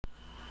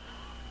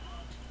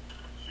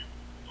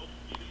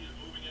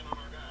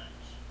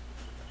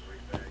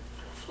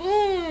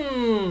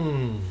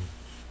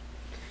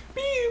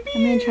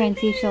gonna try and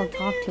see if she'll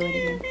talk to it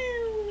again.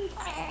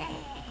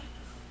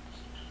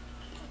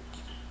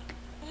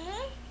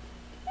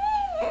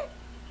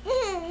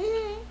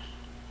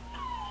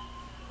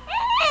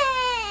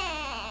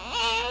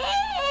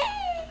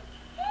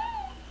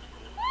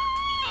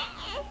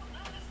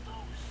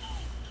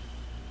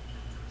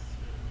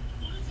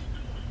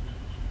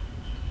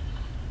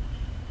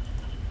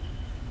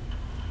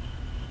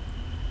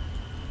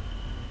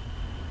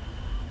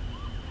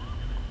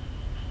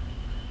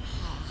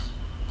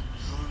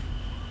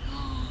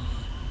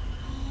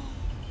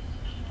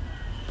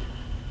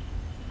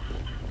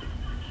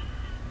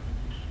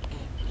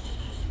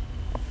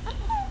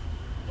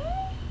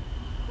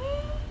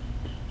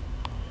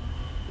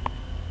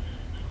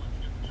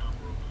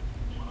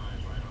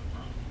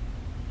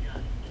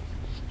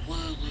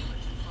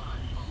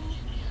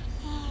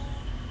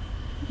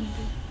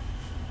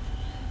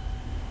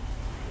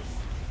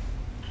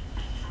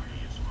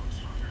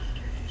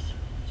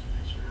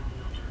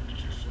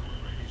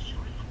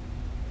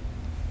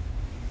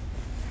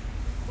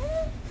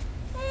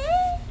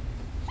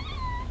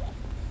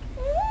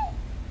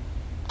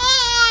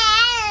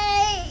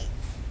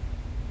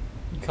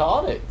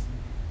 Caught it.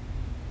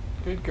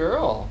 Good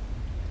girl.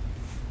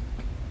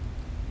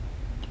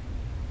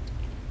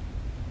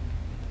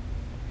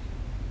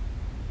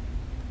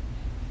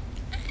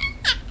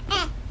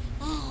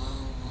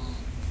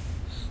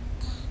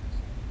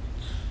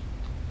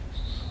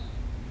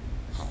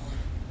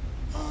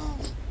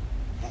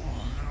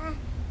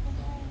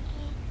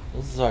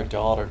 This is our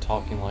daughter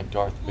talking like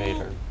Darth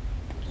Vadar.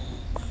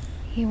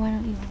 Here, why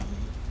don't you?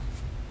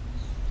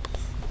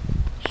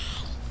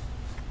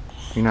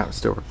 You're not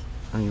still.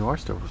 Oh, you are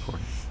still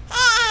recording.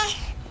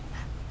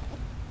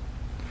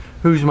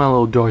 Who's my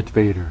little Darth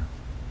Vader?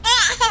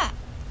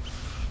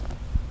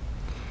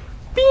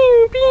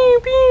 Pew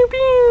pew pew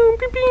pew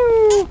pew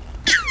pew.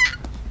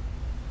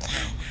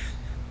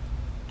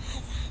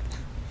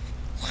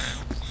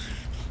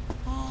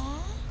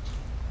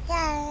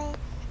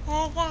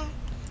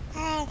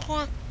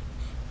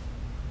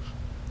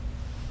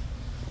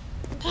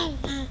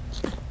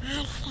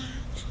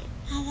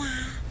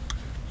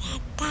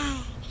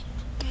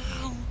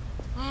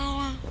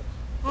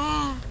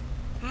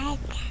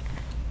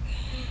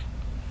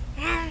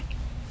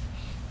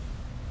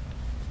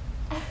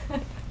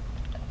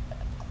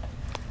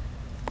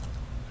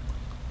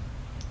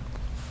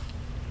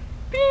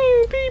 Pew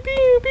pew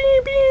pew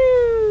pew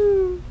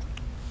pew.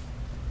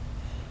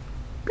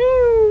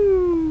 Pew.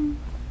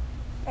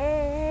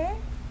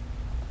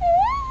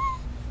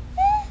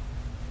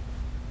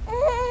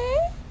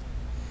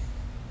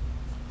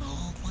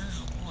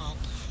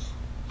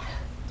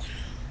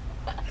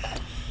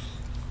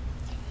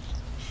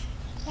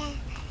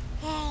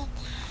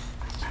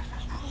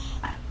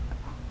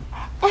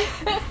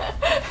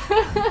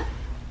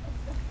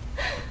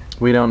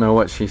 We don't know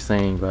what she's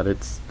saying, but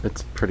it's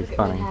pretty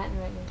funny. Manhattan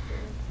right next to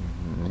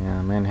it.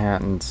 Yeah,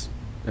 Manhattan's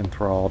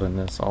enthralled in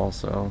this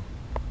also.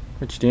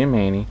 What you doing,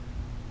 Manny?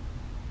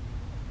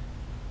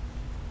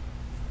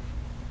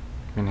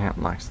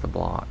 Manhattan likes the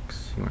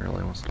blocks. He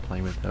really wants to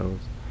play with those.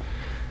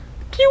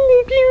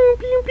 Pew pew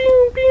pew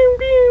pew pew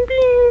pew pew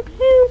pew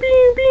pew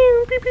pew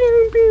pew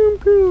pew pew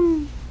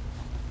pew.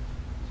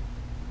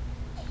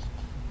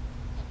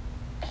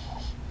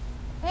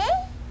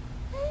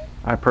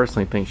 I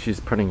personally think she's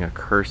putting a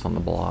curse on the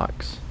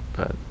blocks,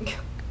 but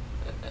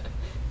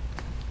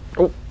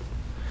oh,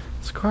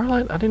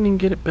 Scarlet, I didn't even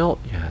get it built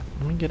yet.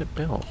 Let me get it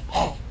built.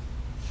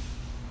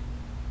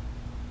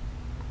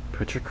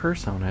 Put your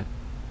curse on it.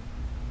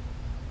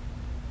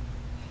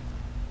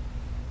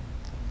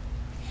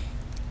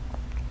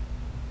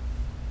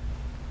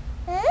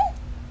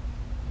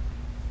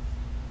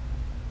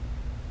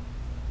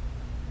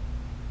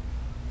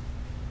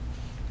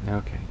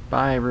 Okay,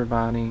 bye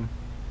everybody.